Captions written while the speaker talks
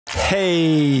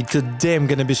Hey, today I'm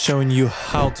gonna be showing you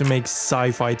how to make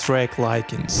sci-fi track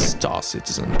like in Star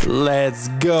Citizen. Let's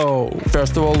go!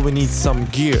 First of all, we need some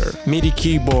gear, MIDI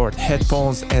keyboard,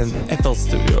 headphones and FL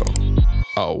Studio.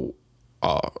 I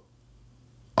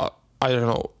don't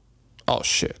know. Oh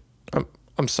shit,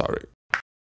 I'm sorry.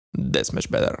 That's much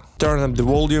better. Turn up the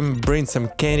volume, bring some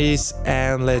candies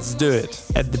and let's do it.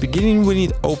 At the beginning we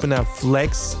need open up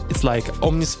Flex. It's like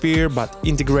Omnisphere but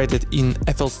integrated in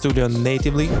FL Studio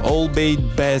natively. All Beat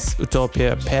Bass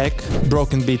Utopia pack,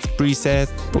 Broken Beats preset,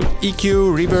 put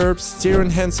EQ, reverb, stereo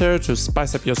enhancer to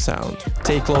spice up your sound.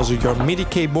 Take closer your MIDI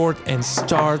keyboard and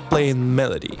start playing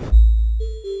melody.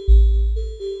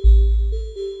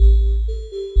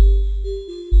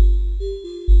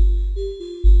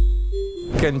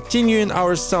 Continuing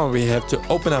our sound, we have to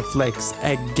open up Flex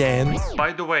again.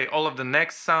 By the way, all of the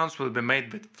next sounds will be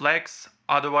made with Flex,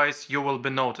 otherwise you will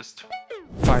be noticed.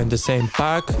 Find the same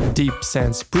pack, Deep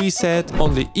Sense preset,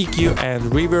 only EQ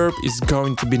and reverb is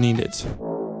going to be needed.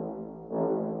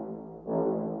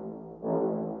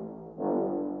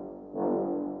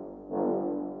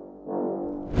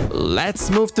 Let's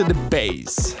move to the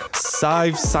bass.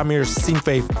 SCI-FI Summer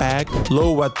Synthwave pack,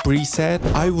 low watt preset.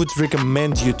 I would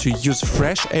recommend you to use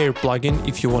Fresh Air plugin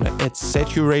if you want to add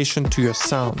saturation to your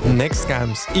sound. Next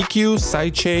comes EQ,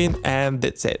 sidechain and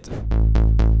that's it.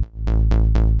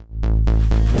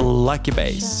 Lucky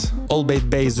bass. All Beat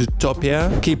Bass Utopia,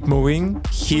 keep moving.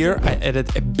 Here I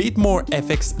added a bit more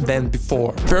effects than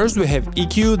before. First we have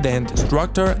EQ, then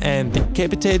Destructor and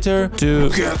Decapitator to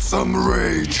get some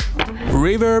rage.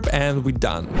 Reverb and we're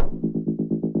done.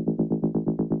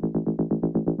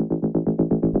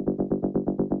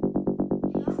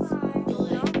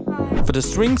 For the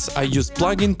strings I used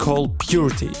plugin called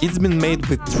Purity. It's been made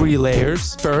with 3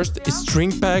 layers. First is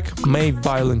string pack, May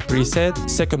Violin preset.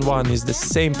 Second one is the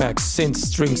same pack, Synth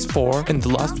Strings 4. And the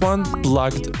last one,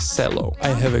 Plugged Cello. I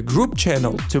have a group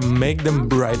channel to make them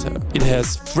brighter. It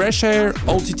has Fresh Air,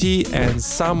 OTT and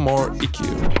some more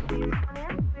EQ.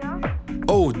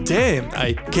 Oh damn,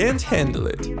 I can't handle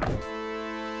it.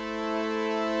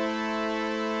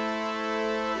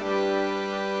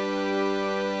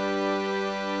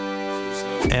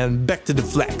 And back to the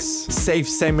Flex. Save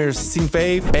Summer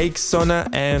Synthwave, Bake Sona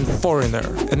and Foreigner.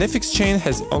 An FX chain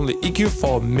has only EQ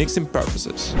for mixing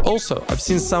purposes. Also, I've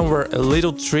seen somewhere a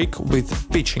little trick with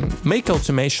pitching. Make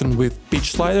automation with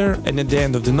pitch slider and at the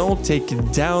end of the note take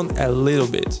it down a little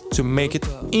bit to make it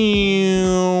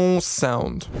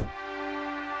sound.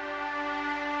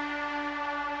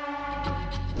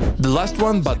 The last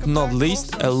one, but not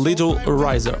least, a little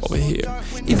riser over here.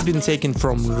 It's been taken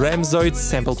from Ramzoid's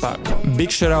sample pack. Big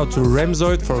shout out to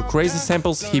Ramzoid for crazy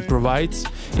samples he provides.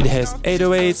 It has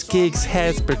 808s, kicks,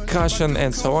 heads, percussion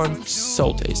and so on.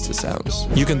 So tasty sounds.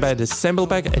 You can buy the sample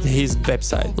pack at his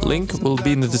website. Link will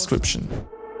be in the description.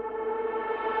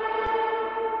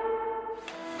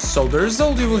 So the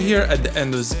result you will hear at the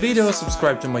end of this video.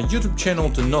 Subscribe to my YouTube channel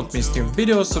to not miss new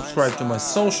videos, subscribe to my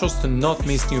socials to not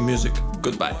miss new music.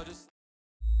 Goodbye.